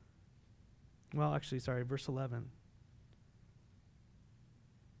 Well, actually, sorry, verse 11.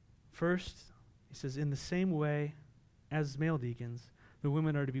 First, he says, in the same way as male deacons, the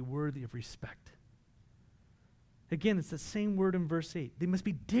women are to be worthy of respect. Again, it's the same word in verse 8. They must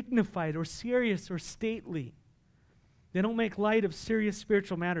be dignified or serious or stately. They don't make light of serious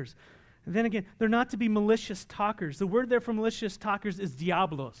spiritual matters. And then again, they're not to be malicious talkers. The word there for malicious talkers is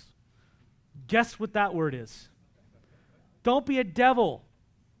diablos. Guess what that word is? Don't be a devil.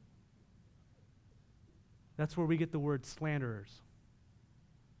 That's where we get the word slanderers.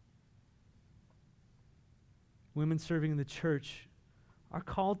 Women serving in the church are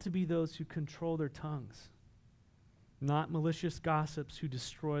called to be those who control their tongues, not malicious gossips who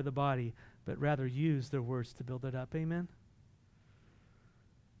destroy the body, but rather use their words to build it up. Amen?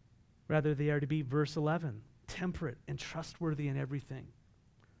 Rather, they are to be, verse 11, temperate and trustworthy in everything.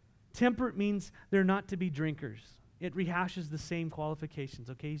 Temperate means they're not to be drinkers. It rehashes the same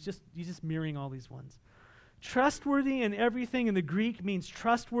qualifications, okay? He's just mirroring all these ones. Trustworthy in everything in the Greek means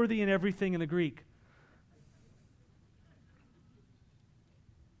trustworthy in everything in the Greek.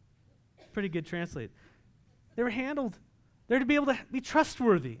 Pretty good translate. They were handled. They're to be able to be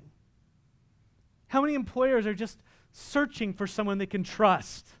trustworthy. How many employers are just searching for someone they can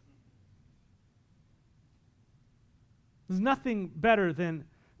trust? There's nothing better than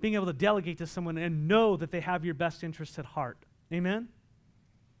being able to delegate to someone and know that they have your best interests at heart. Amen?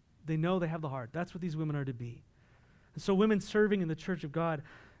 They know they have the heart. That's what these women are to be. And so women serving in the church of God,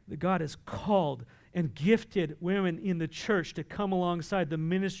 that God has called and gifted women in the church to come alongside the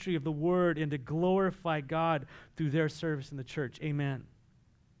ministry of the word and to glorify God through their service in the church. Amen.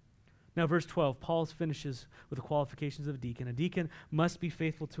 Now, verse 12, Paul finishes with the qualifications of a deacon. A deacon must be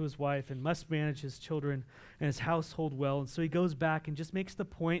faithful to his wife and must manage his children and his household well. And so he goes back and just makes the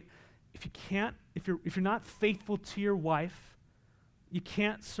point, if you're not faithful to your wife, you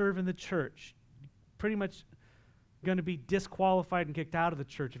can't serve in the church. You're pretty much going to be disqualified and kicked out of the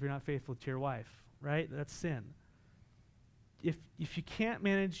church if you're not faithful to your wife, right? That's sin. If you can't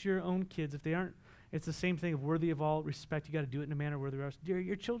manage your own kids, if they aren't, it's the same thing of worthy of all respect. You got to do it in a manner worthy of all. Are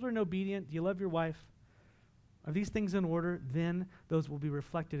your children obedient? Do you love your wife? Are these things in order? Then those will be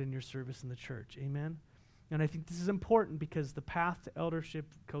reflected in your service in the church. Amen? And I think this is important because the path to eldership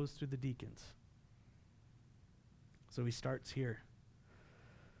goes through the deacons. So he starts here.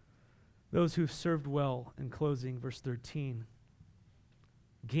 Those who've served well, in closing, verse 13,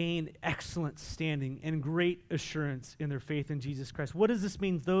 gain excellent standing and great assurance in their faith in Jesus Christ. What does this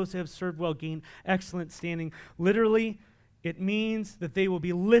mean? Those who have served well gain excellent standing. Literally, it means that they will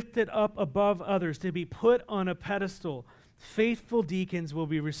be lifted up above others, to be put on a pedestal. Faithful deacons will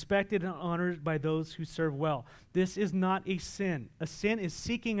be respected and honored by those who serve well. This is not a sin. A sin is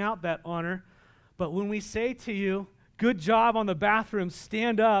seeking out that honor. But when we say to you, good job on the bathroom,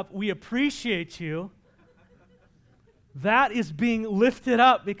 stand up, we appreciate you, that is being lifted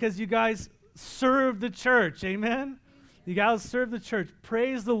up because you guys serve the church. Amen? You guys serve the church.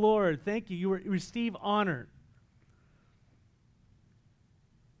 Praise the Lord. Thank you. You receive honor.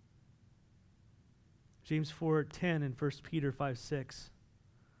 James 4:10 and 1 Peter 5:6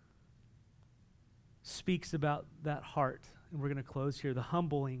 speaks about that heart. And we're going to close here. The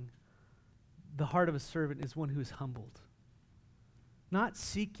heart of a servant is one who is humbled. Not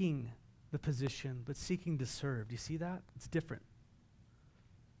seeking the position, but seeking to serve. Do you see that? It's different.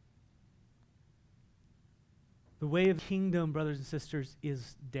 The way of the kingdom, brothers and sisters,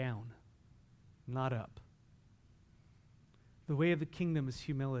 is down, not up. The way of the kingdom is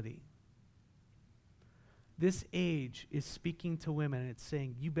humility. This age is speaking to women and it's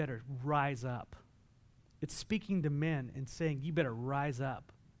saying, you better rise up. It's speaking to men and saying, you better rise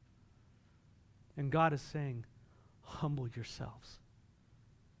up. And God is saying, humble yourselves.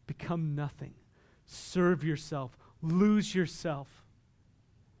 Become nothing. Serve yourself. Lose yourself.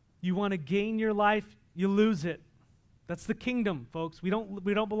 You want to gain your life, you lose it. That's the kingdom, folks. We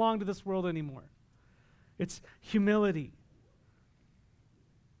don't belong to this world anymore. It's humility.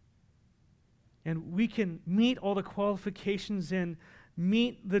 And we can meet all the qualifications and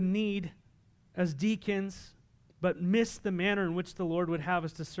meet the need as deacons, but miss the manner in which the Lord would have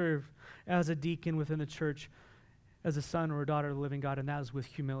us to serve as a deacon within the church, as a son or a daughter of the living God, and that is with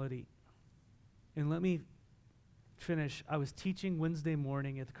humility. And let me finish. I was teaching Wednesday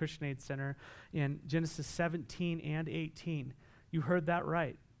morning at the Christian Aid Center in Genesis 17 and 18. You heard that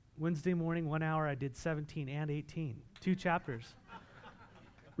right. Wednesday morning, 1 hour, I did 17 and 18. 2 chapters.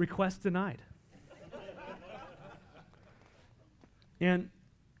 Request denied. And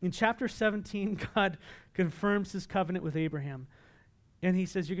in chapter 17, God confirms his covenant with Abraham. And he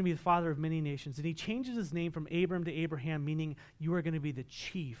says, you're going to be the father of many nations. And he changes his name from Abram to Abraham, meaning you are going to be the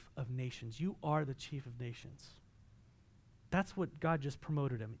chief of nations. You are the chief of nations. That's what God just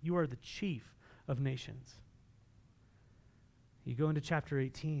promoted him. You are the chief of nations. You go into chapter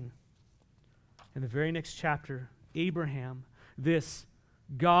 18. In the very next chapter, Abraham, this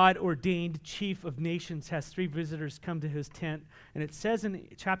God-ordained chief of nations, has 3 visitors come to his tent. And it says in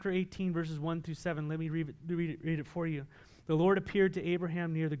chapter 18, verses 1 through 7, let me read it for you. The Lord appeared to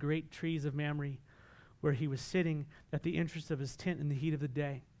Abraham near the great trees of Mamre, where he was sitting at the entrance of his tent in the heat of the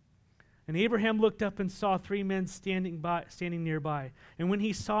day. And Abraham looked up and saw 3 men standing nearby. And when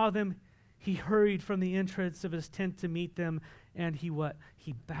he saw them, he hurried from the entrance of his tent to meet them. And he what?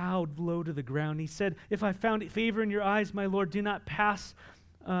 He bowed low to the ground. He said, if I found favor in your eyes, my Lord, do not pass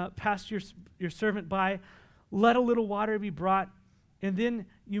your servant by. Let a little water be brought, and then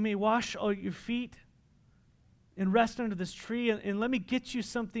you may wash all your feet and rest under this tree, and let me get you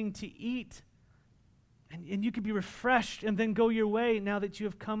something to eat. And you can be refreshed and then go your way now that you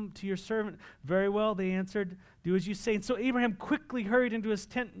have come to your servant. Very well, they answered, do as you say. And so Abraham quickly hurried into his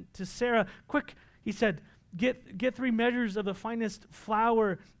tent to Sarah. Quick, he said, get 3 measures of the finest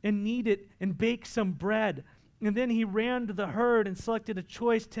flour and knead it and bake some bread. And then he ran to the herd and selected a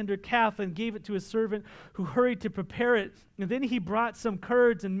choice tender calf and gave it to his servant, who hurried to prepare it. And then he brought some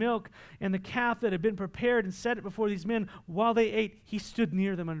curds and milk and the calf that had been prepared and set it before these men. While they ate, he stood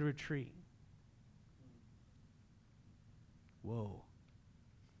near them under a tree. Whoa.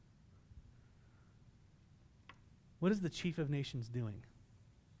 What is the chief of nations doing?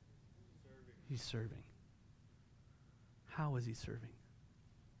 He's serving. How is he serving?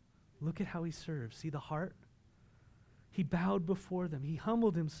 Look at how he serves. See the heart? He bowed before them. He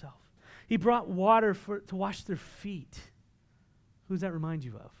humbled himself. He brought water to wash their feet. Who does that remind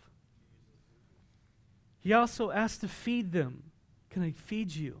you of? He also asked to feed them. Can I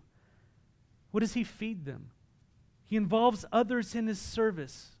feed you? What does he feed them? He involves others in his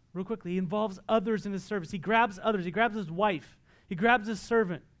service. Real quickly, he involves others in his service. He grabs others. He grabs his wife. He grabs his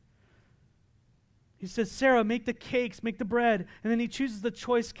servant. He says, Sarah, make the cakes, make the bread. And then he chooses the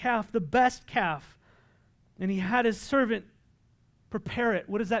choice calf, the best calf. And he had his servant prepare it.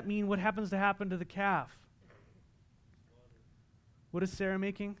 What does that mean? What happens to happen to the calf? What is Sarah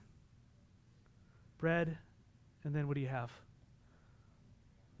making? Bread. And then what do you have?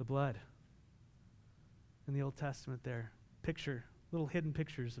 The blood. In the Old Testament there. Little hidden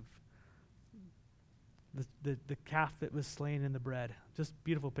pictures of the calf that was slain in the bread. Just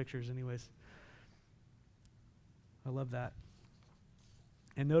beautiful pictures anyways. I love that.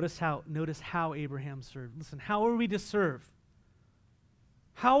 And notice how Abraham served. Listen, how are we to serve?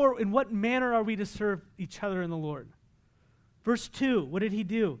 In what manner are we to serve each other in the Lord? Verse 2, what did he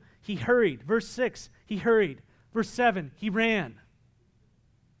do? He hurried. Verse 6, he hurried. Verse 7, he ran.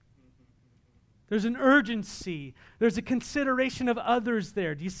 There's an urgency. There's a consideration of others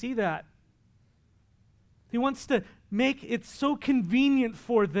there. Do you see that? He wants to make it so convenient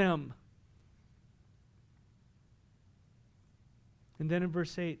for them. And then in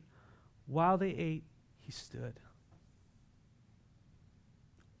verse 8, while they ate, he stood,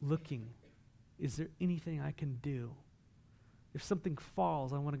 looking, is there anything I can do? If something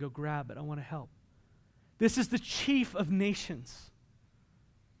falls, I want to go grab it. I want to help. This is the chief of nations.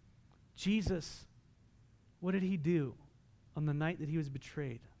 Jesus, what did he do on the night that he was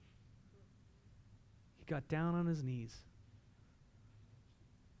betrayed? He got down on his knees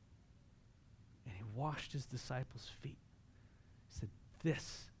and he washed his disciples' feet. He said,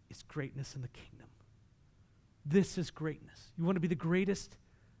 this is greatness in the kingdom. This is greatness. You want to be the greatest?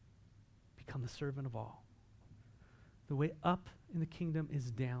 Become the servant of all. The way up in the kingdom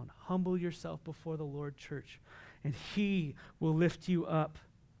is down. Humble yourself before the Lord, church, and he will lift you up,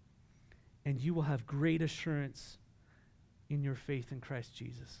 and you will have great assurance in your faith in Christ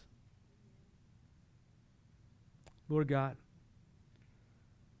Jesus. Lord God,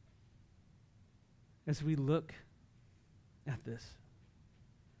 as we look at this,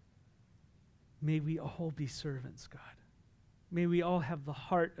 may we all be servants, God. May we all have the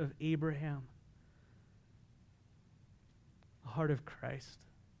heart of Abraham, the heart of Christ.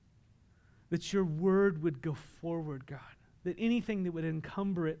 That your word would go forward, God. That anything that would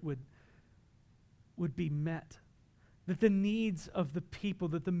encumber it would be met. That the needs of the people,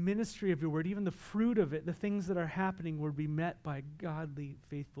 that the ministry of your word, even the fruit of it, the things that are happening would be met by godly,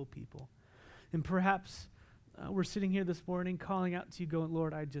 faithful people. And perhaps we're sitting here this morning calling out to you going,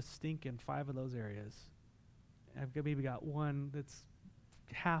 Lord, I just stink in 5 of those areas. I've maybe got one that's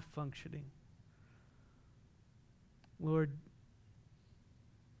half functioning. Lord,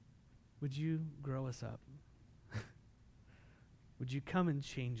 would you grow us up? Would you come and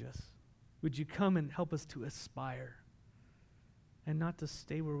change us? Would you come and help us to aspire and not to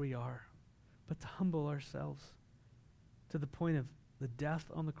stay where we are, but to humble ourselves to the point of the death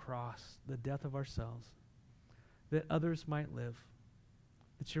on the cross, the death of ourselves, that others might live,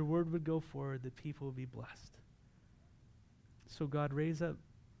 that your word would go forward, that people would be blessed. So God, raise up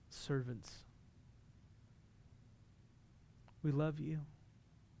servants. We love you.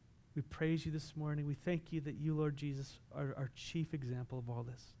 We praise you this morning. We thank you that you, Lord Jesus, are our chief example of all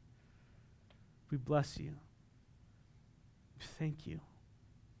this. We bless you. We thank you.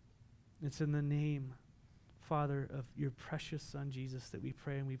 It's in the name, Father, of your precious Son, Jesus, that we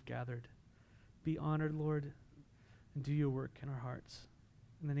pray and we've gathered. Be honored, Lord, and do your work in our hearts.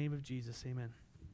 In the name of Jesus, amen.